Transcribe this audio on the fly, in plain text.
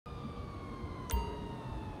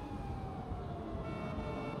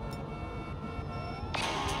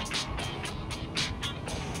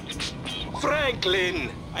Franklin!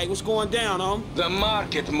 Hey, what's going down, The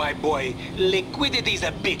market, my boy. Liquidity's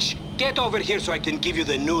a bitch. Get over here so I can give you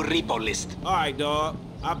the new repo list. All right, dog.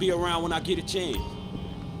 I'll be around when I get a chance.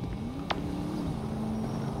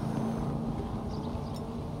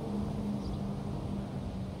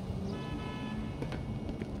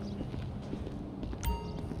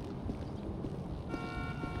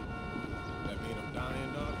 That mean I'm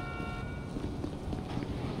dying, dog?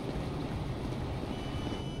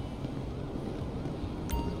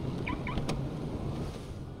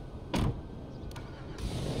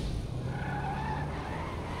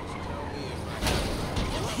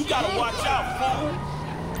 You gotta watch out, fool!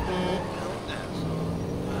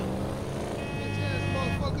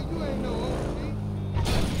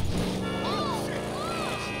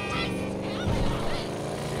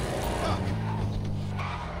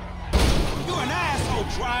 You're an asshole,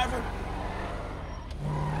 driver!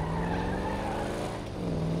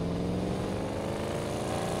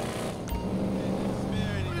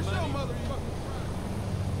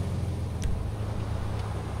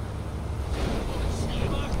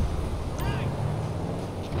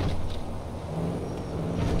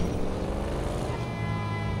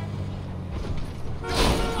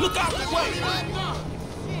 Look out the way!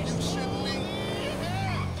 You shouldn't be.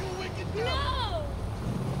 No!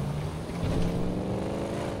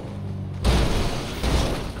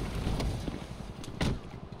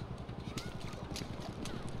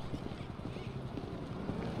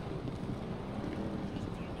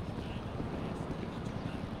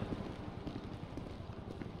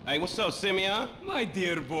 Hey, what's up, Simeon? My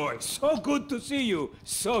dear boy, so good to see you.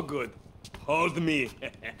 So good. Hold me.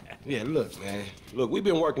 Yeah, look, man. Look, we've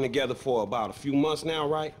been working together for about a few months now,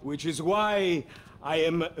 right? Which is why I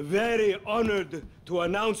am very honored to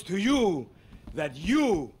announce to you that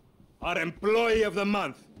you are Employee of the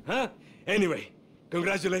Month. Huh? Anyway,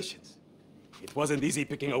 congratulations. It wasn't easy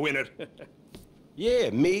picking a winner.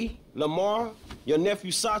 Yeah, me, Lamar, your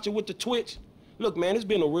nephew Sacha with the Twitch. Look, man, it's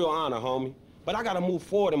been a real honor, homie. But I gotta move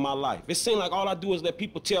forward in my life. It seems like all I do is let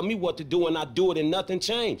people tell me what to do and I do it and nothing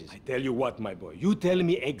changes. I tell you what, my boy, you tell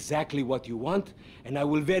me exactly what you want, and I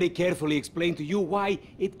will very carefully explain to you why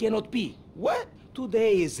it cannot be. What?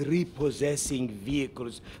 Today is repossessing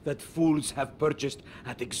vehicles that fools have purchased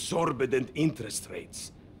at exorbitant interest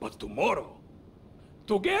rates. But tomorrow,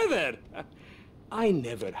 together, I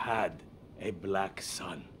never had a black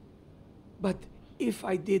son. But if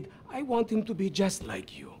I did, I want him to be just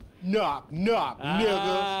like you. Knock, knock,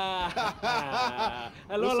 nigga.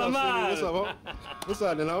 Hello, What's up, Lamar. What's up, homie? What's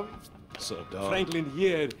up, then, homie? What's up, dog? Franklin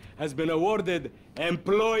here has been awarded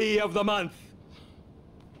Employee of the Month.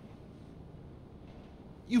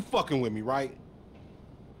 You fucking with me, right?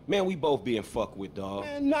 Man, we both being fucked with, dog.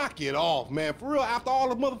 Man, knock it off, man. For real, after all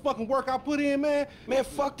the motherfucking work I put in, man. Man,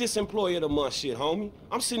 fuck this Employee of the Month shit, homie.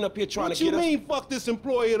 I'm sitting up here trying What to get you us... mean, fuck this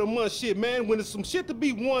Employee of the Month shit, man? When there's some shit to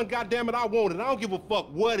be won, goddammit, I want it. I don't give a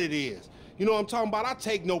fuck what it is. You know what I'm talking about? I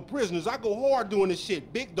take no prisoners. I go hard doing this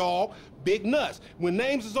shit. Big dog, big nuts. When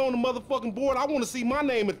names is on the motherfucking board, I want to see my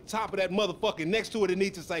name at the top of that motherfucking next to it. It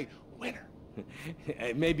needs to say, winner.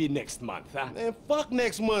 Maybe next month, huh? Man, fuck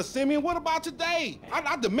next month, Simeon. What about today?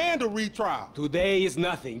 I demand a retrial. Today is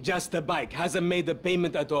nothing, just a bike. Hasn't made a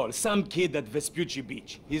payment at all. Some kid at Vespucci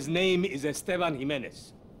Beach. His name is Esteban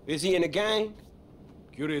Jimenez. Is he in the gang?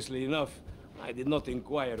 Curiously enough, I did not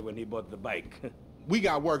inquire when he bought the bike. We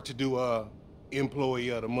got work to do, Employee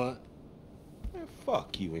of the Month. Man,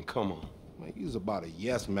 fuck you and come on. Man, you's about a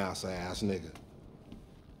yes mouse ass nigga.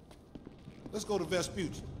 Let's go to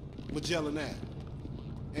Vespucci, Magellan Ave.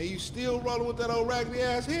 And you still rolling with that old raggedy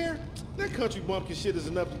ass hair? That country bumpkin shit is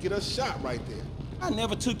enough to get us shot right there. I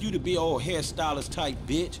never took you to be old hairstylist type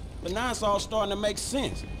bitch, but now it's all starting to make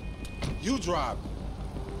sense. You drive.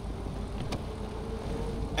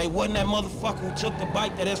 Hey, wasn't that motherfucker who took the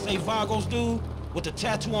bike that S.A. Vagos dude? With the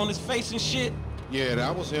tattoo on his face and shit? Yeah,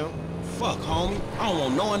 that was him. Fuck, homie. I don't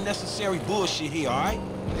want no unnecessary bullshit here, all right?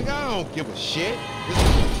 Nigga, I don't give a shit.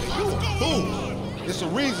 You a fool. It's a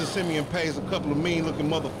reason Simeon pays a couple of mean-looking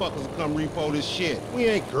motherfuckers to come repo this shit. We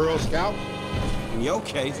ain't Girl Scouts. In your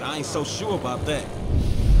case, I ain't so sure about that.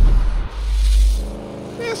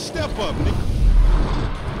 Man, step up, nigga.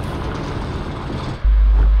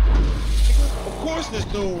 Of course this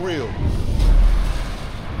dude real.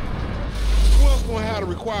 Who else gonna have to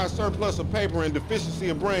require surplus of paper and deficiency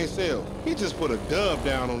of brain cells? He just put a dub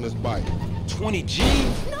down on this bike. 20 G's?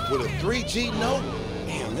 With a 3G note?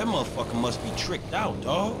 Damn, that motherfucker must be tricked out,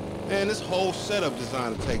 dawg. Man, this whole setup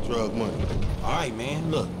designed to take drug money. All right,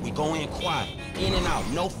 man, look, we go in quiet. In and out,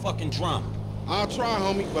 no fucking drama. I'll try,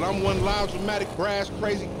 homie, but I'm one loud, dramatic, brash,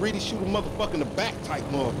 crazy, greedy, shoot a motherfucker in the back type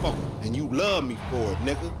motherfucker. And you love me for it,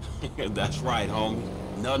 nigga. That's right, homie.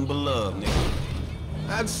 Nothing but love, nigga.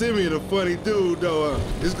 That Simeon a funny dude, though.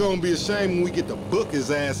 It's gonna be a shame when we get to book his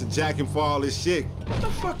ass and jack him for all this shit. What the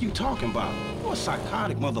fuck you talking about? You a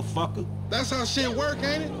psychotic motherfucker. That's how shit work,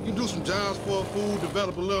 ain't it? You do some jobs for a fool,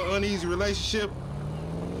 develop a little uneasy relationship.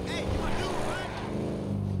 Hey, my dude,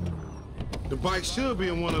 right? The bike should be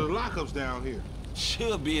in one of the lockups down here.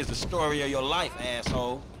 Should be is the story of your life,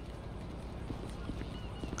 asshole.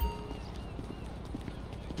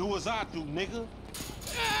 Do as I do, nigga.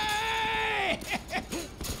 Hey!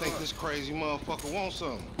 Think this crazy motherfucker wants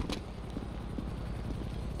something.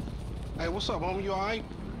 Hey, what's up, homie? You all right?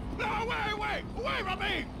 No, wait from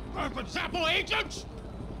me! For example, agents!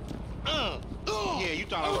 Yeah, you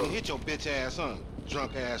thought I was gonna hit your bitch ass, huh?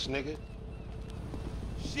 Drunk ass nigga.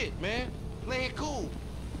 Shit, man. Play it cool.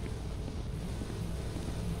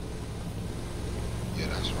 Yeah,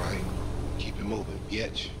 that's right. Keep it moving,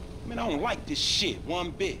 bitch. Man, I don't like this shit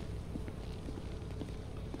one bit.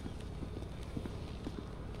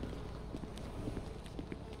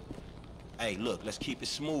 Hey, look, let's keep it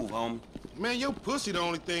smooth, homie. Man, your pussy the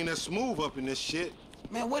only thing that's smooth up in this shit.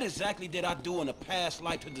 Man, what exactly did I do in a past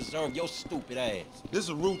life to deserve your stupid ass? This is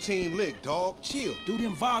a routine lick, dog. Chill. Do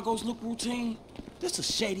them Vagos look routine? This a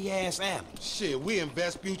shady-ass alley. Shit, we in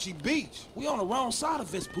Vespucci Beach. We on the wrong side of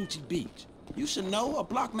Vespucci Beach. You should know a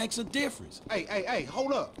block makes a difference. Hey,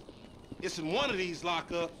 hold up. It's in one of these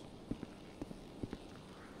lockups.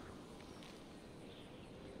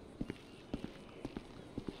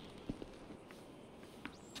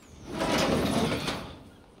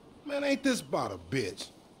 Man, ain't this about a bitch?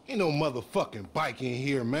 Ain't no motherfucking bike in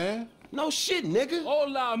here, man. No shit, nigga.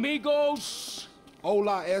 Hola, amigos.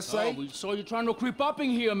 Hola, S.A. Oh, we saw you trying to creep up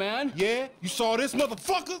in here, man. Yeah? You saw this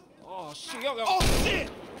motherfucker? Oh, shit. Oh, shit!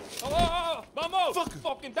 Vamos!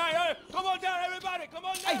 Fucking down. Come on down, everybody. Come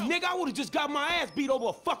on Hey, down. nigga, I would've just got my ass beat over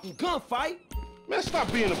a fucking gunfight. Man,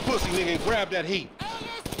 stop being a pussy, nigga, and grab that heat.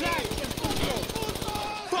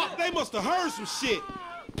 Fuck, they must have heard some shit.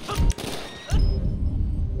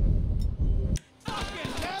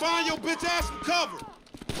 Find your bitch ass some cover.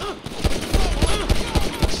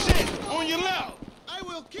 Shit, on your left. I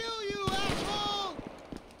will kill you, asshole!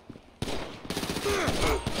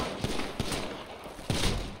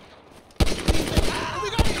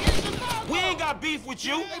 We ain't got beef with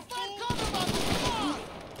you. Hey, find cover, motherfucker!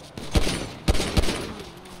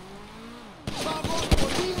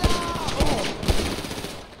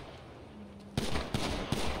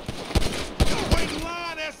 Wait in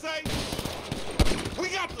line, S.A. We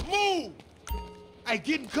got to move. Hey,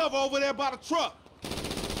 get in cover over there by the truck.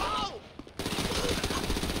 Oh!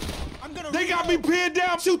 I'm gonna They got me pinned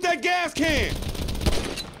down. Shoot that gas can.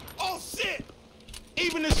 Oh, shit.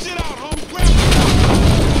 Even this shit out, homie. Grab it.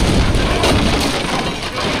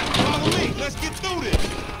 Follow me. Let's get through this.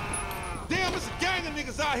 Damn, it's a gang of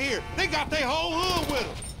niggas out here. They got their whole hood with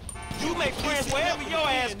them. You make friends wherever your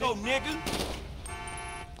ass go, nigga.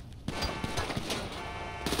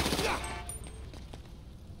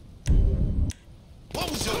 What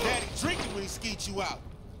was your daddy drinking when he skeet you out?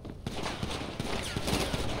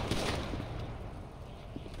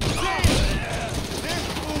 Damn! There's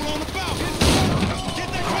the fool on the balcony. Get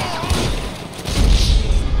that car, homie.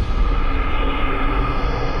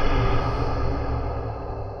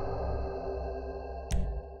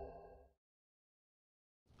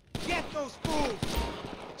 Get those fools!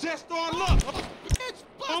 Just on luck! It's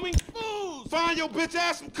Homie, fools! find your bitch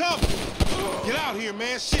ass some cover! Get out here,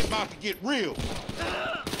 man. Shit about to get real.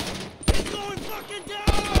 It's going fucking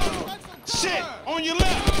down! Shit! On your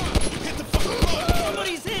left! Hit the fucking floor!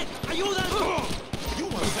 Somebody's hit! Ayuda! You a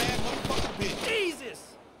bad motherfucking bitch! Jesus!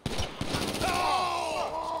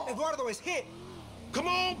 Eduardo is hit! Come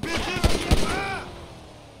on, bitches!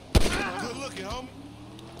 Good looking, homie.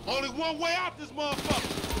 Only one way out this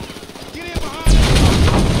motherfucker. Get in behind that.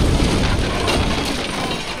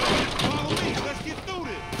 Follow me. Let's get through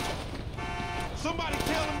this. Somebody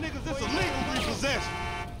tell them niggas it's illegal repossession.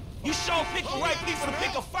 You sure pick the right people to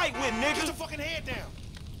pick a fight with, Get nigga. your fucking head down.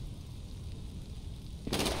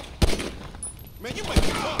 Man, you make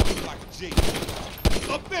me look like a G.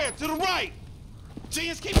 Up there, to the right.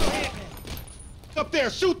 Genius, keep your head down. Up there,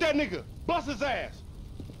 shoot that nigga. Bust his ass.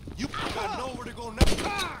 You gotta know where to go next.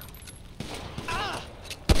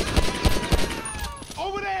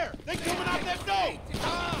 Over there! They coming out that door! You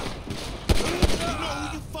know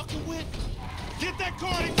who you fucking with? Get that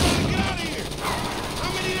car and get out of here!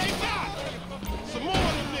 How many they got? Some more of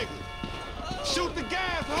them niggas! Shoot the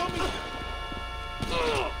gas, homie!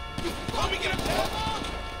 Homie, get up there!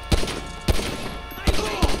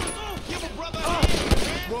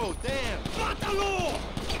 Whoa, damn. Mátalo!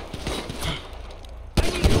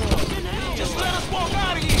 Just let us walk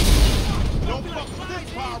out of here! Don't fuck with this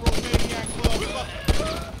pyromaniac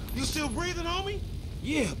club. You still breathing, homie?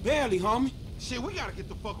 Yeah, barely, homie. Shit, we gotta get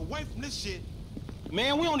the fuck away from this shit.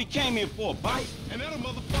 Man, we only came in for a bite. And that a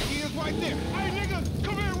motherfucker is right there. Hey, nigga,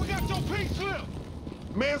 come here, we got your pink slip.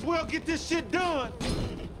 May as well get this shit done.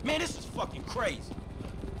 Man, this is fucking crazy.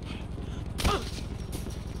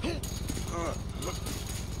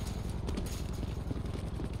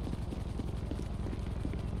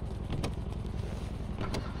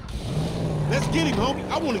 Let's get him, homie.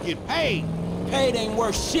 I want to get paid. Paid ain't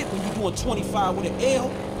worth shit when you doing 25 with an L.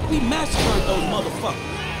 We massacred those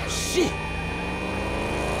motherfuckers. Shit.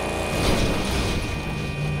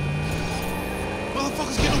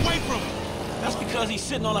 Motherfuckers get away from him. That's because he's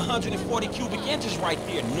sitting on 140 cubic inches right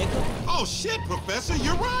there, nigga. Oh, shit, Professor,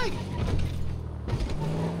 you're right.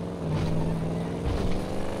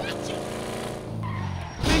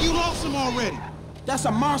 Man, you lost him already. That's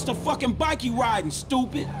a monster fucking bike you riding,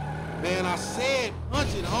 stupid. Man, I said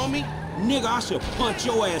punch it, homie. Nigga, I should punch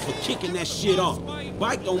your ass for kicking that shit off.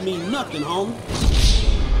 Bike don't mean nothing, homie.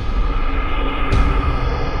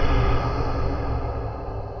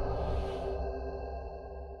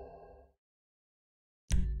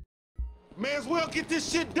 May as well get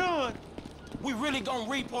this shit done. We really gonna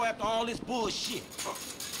repo after all this bullshit.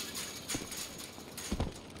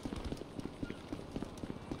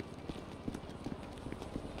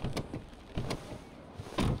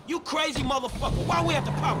 You crazy motherfucker. Why we have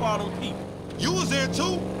to pop all them people? You was there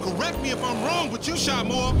too. Correct me if I'm wrong, but you shot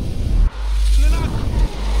more.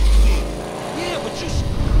 Yeah, but you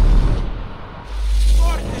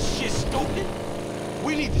started this shit, stupid.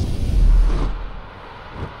 We need to shoot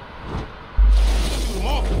him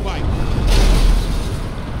off the bike.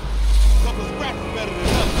 Couple of scraps better than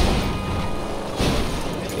nothing.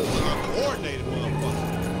 This is an uncoordinated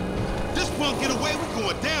motherfucker. This punk get away, we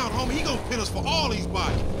going down, homie. He gonna pin us for all these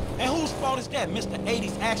bodies. And whose fault is that, Mr.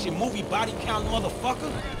 80s action movie body count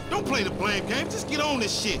motherfucker? Don't play the blame game. Just get on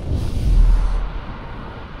this shit.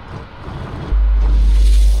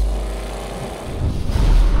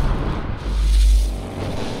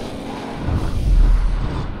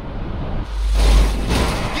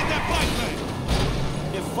 Get that bike thing.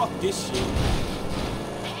 Then fuck this shit.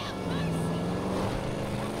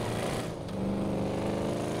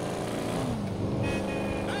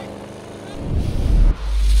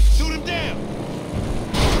 Shoot him down.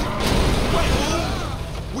 Wait,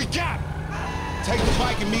 we got him. Take the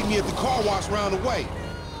bike and meet me at the car wash round the way.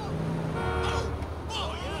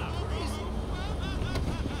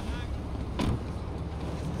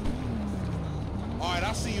 All right,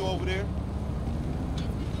 I'll see you over there.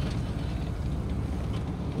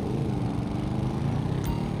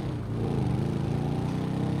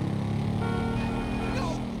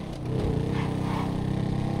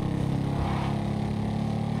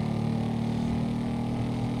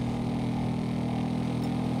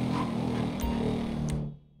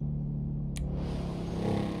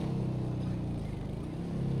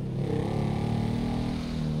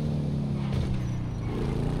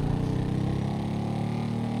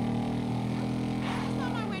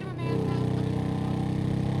 On my way to America.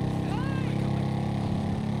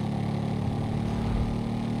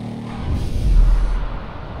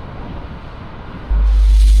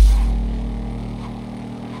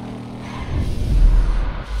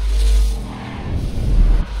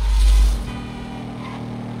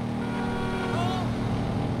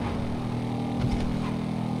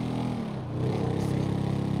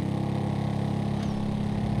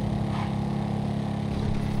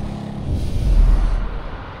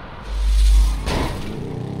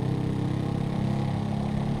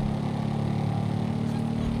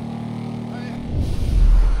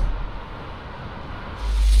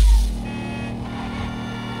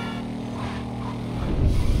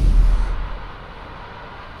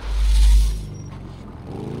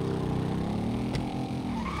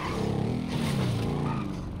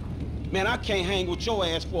 Man, I can't hang with your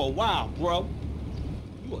ass for a while, bro.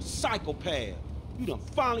 You a psychopath. You done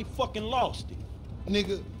finally fucking lost it.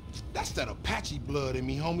 Nigga, that's that Apache blood in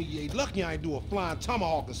me, homie. You ain't lucky I ain't do a flying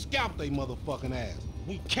tomahawk and scalp they motherfucking ass.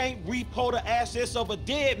 We can't repo the assets of a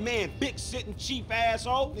dead man, big sitting chief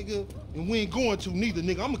asshole. Nigga, and we ain't going to neither,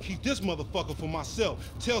 nigga. I'm gonna keep this motherfucker for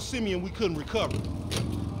myself. Tell Simeon we couldn't recover.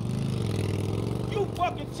 You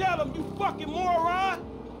fucking tell him, you fucking moron.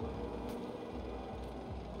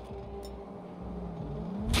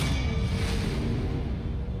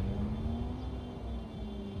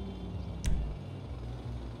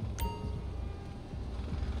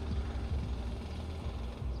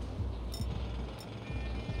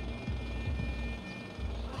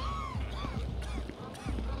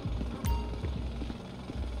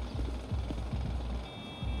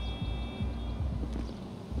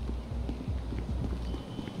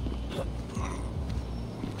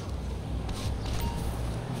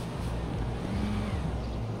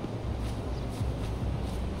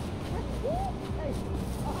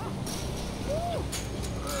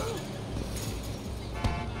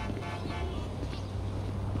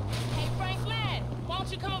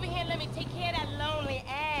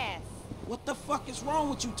 fuck is wrong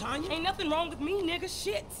with you, Tanya? Ain't nothing wrong with me, nigga.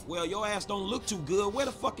 Shit. Well, your ass don't look too good. Where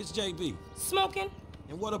the fuck is JB? Smoking.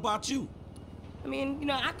 And what about you? I mean, you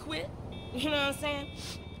know, I quit. You know what I'm saying?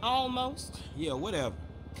 Almost. Yeah, whatever.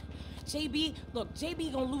 JB, look,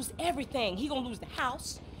 JB gonna lose everything. He gonna lose the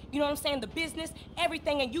house, you know what I'm saying, the business,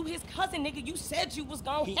 everything, and you his cousin, nigga, you said you was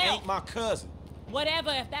gonna He help. ain't my cousin. Whatever,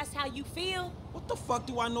 if that's how you feel. What the fuck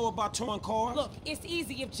do I know about towing cars? Look, it's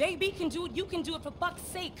easy. If JB can do it, you can do it, for fuck's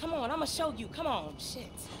sake. Come on, I'ma show you. Come on, shit.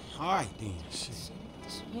 All right, then. Shit.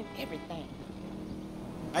 Shit, everything.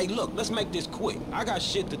 Hey, look, let's make this quick. I got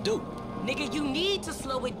shit to do. Nigga, you need to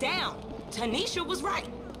slow it down. Tanisha was right.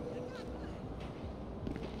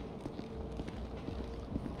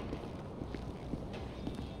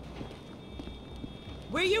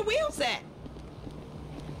 Where your wheels at?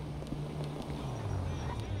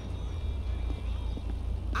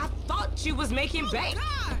 I thought you was making bank.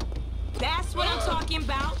 That's what I'm talking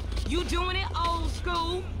about. You doing it old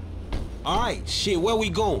school. All right, shit, where we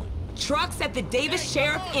going? Trucks at the Davis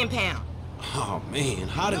Sheriff Impound. Oh, man,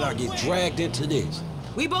 how did I get dragged into this?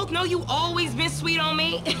 We both know you always been sweet on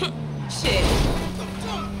me. Shit.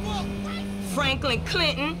 Franklin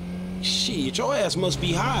Clinton. Shit, your ass must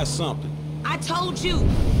be high or something. I told you.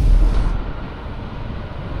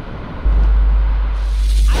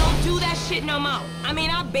 I don't do that shit no more. I mean,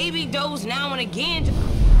 I baby dose now and again.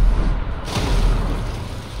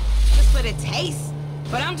 Just for the taste.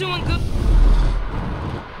 But I'm doing good.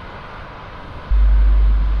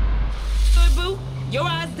 Good, boo. Your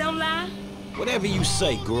eyes don't lie. Whatever you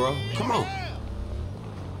say, girl. Come on.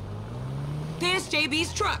 There's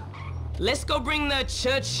JB's truck. Let's go bring the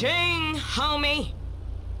cha-ching, homie.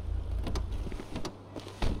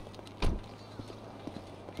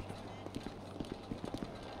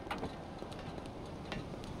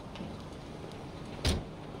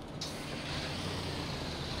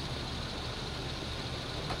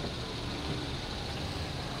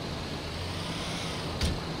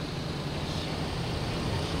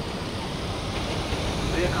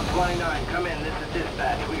 Vehicle 29, come in. This is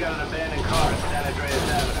dispatch. We got an abandoned car at San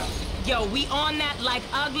Andreas Avenue. Yo, we on that like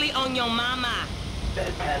ugly on your mama.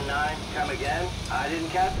 10-9, come again? I didn't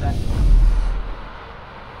catch that.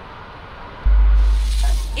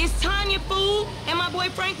 It's Tanya, fool, and my boy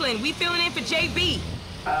Franklin. We filling in for JB.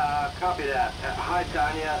 Copy that. Hi,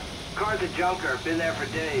 Tanya. Car's a junker. Been there for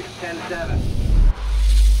days. 10-7.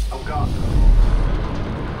 I'm gone.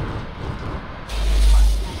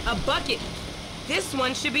 A bucket. This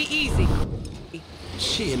one should be easy.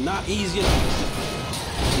 Shit, not easy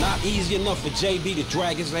enough for JB to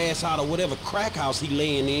drag his ass out of whatever crack house he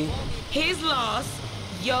laying in. His loss,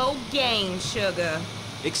 your gain, sugar.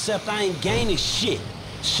 Except I ain't gaining shit,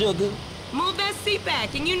 sugar. Move that seat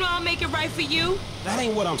back, and you know I'll make it right for you. That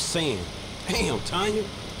ain't what I'm saying. Damn, Tanya.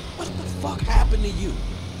 What the fuck happened to you?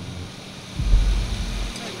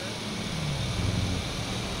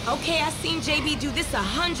 Okay, I've seen JB do this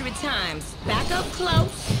 100 times. Back up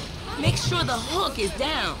close. Make sure the hook is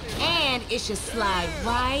down, and it should slide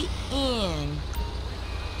right in.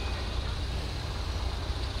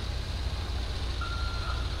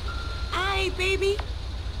 Aight, baby.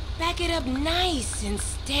 Back it up nice and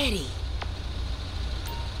steady.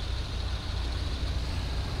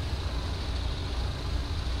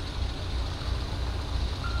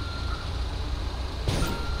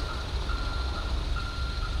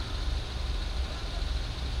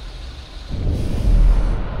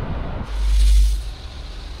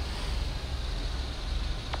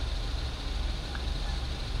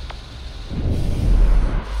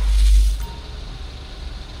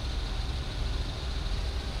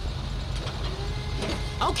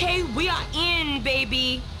 Okay, we are in,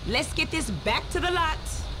 baby. Let's get this back to the lot.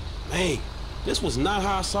 Man, this was not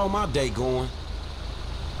how I saw my day going.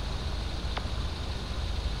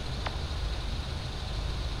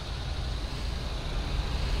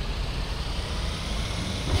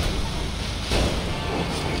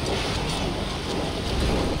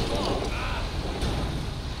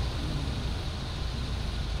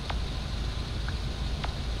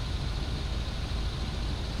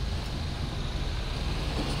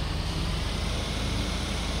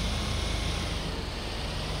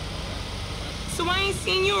 So I ain't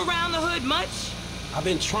seen you around the hood much? I've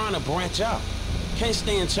been trying to branch out. Can't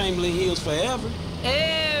stay in Chamberlain Hills forever.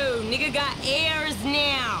 Oh, nigga got airs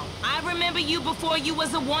now. I remember you before you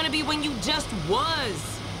was a wannabe when you just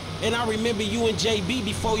was. And I remember you and JB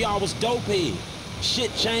before y'all was dopehead.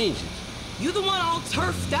 Shit changes. You the one all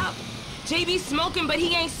turfed up. JB smoking, but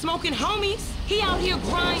he ain't smoking homies. He out here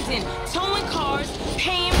grinding, towing cars,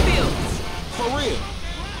 paying bills. For real.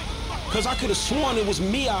 Cause I could've sworn it was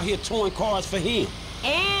me out here towing cars for him.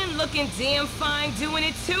 And I'm looking damn fine doing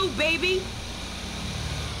it too, baby.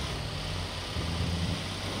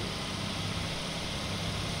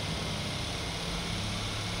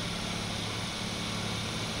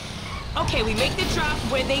 Okay, we make the drop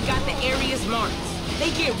where they got the areas marked.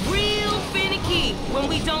 They get real finicky when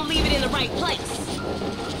we don't leave it in the right place.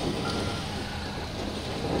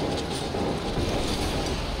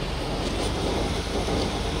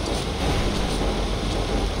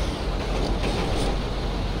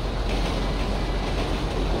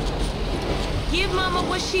 Give Mama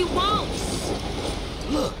what she wants.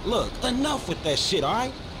 Look, enough with that shit, all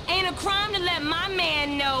right? Ain't a crime to let my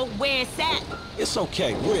man know where it's at. It's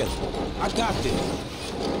okay, really. I got this.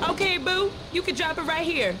 Okay, boo. You can drop it right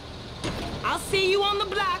here. I'll see you on the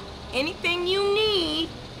block. Anything you need,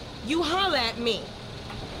 you holler at me.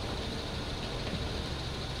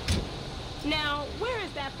 Now, where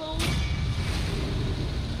is that fool?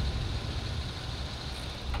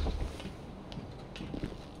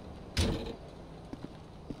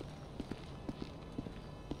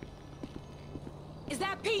 Is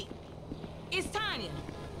that Pete? It's Tanya.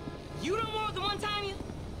 You don't want the one, Tanya?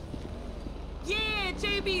 Yeah,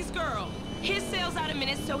 JB's girl. His sale's out a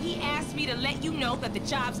minute, so he asked me to let you know that the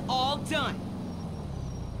job's all done.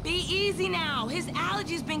 Be easy now. His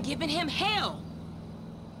allergies been giving him hell.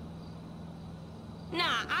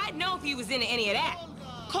 Nah, I'd know if he was into any of that.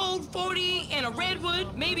 Cold 40 and a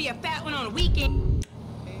redwood, maybe a fat one on a weekend.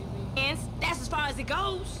 And that's as far as it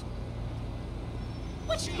goes.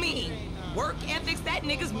 What you mean? Work ethic's that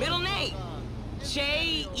nigga's middle name.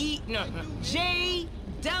 J-W-E-B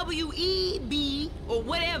or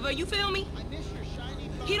whatever, you feel me?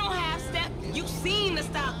 He don't have step. You seen the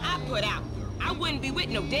style I put out. I wouldn't be with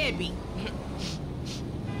no deadbeat.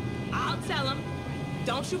 I'll tell him.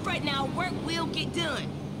 Don't you fret now, work will get done.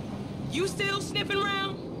 You still sniffing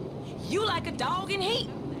around? You like a dog in heat.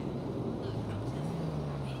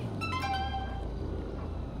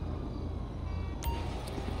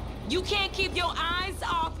 You can't keep your eyes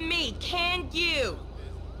off me, can you?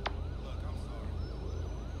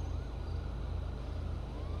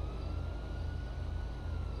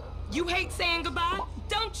 You hate saying goodbye,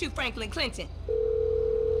 don't you, Franklin Clinton?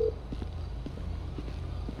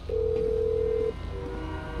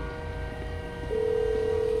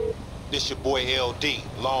 This your boy LD,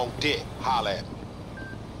 Long Dick. Holla at me.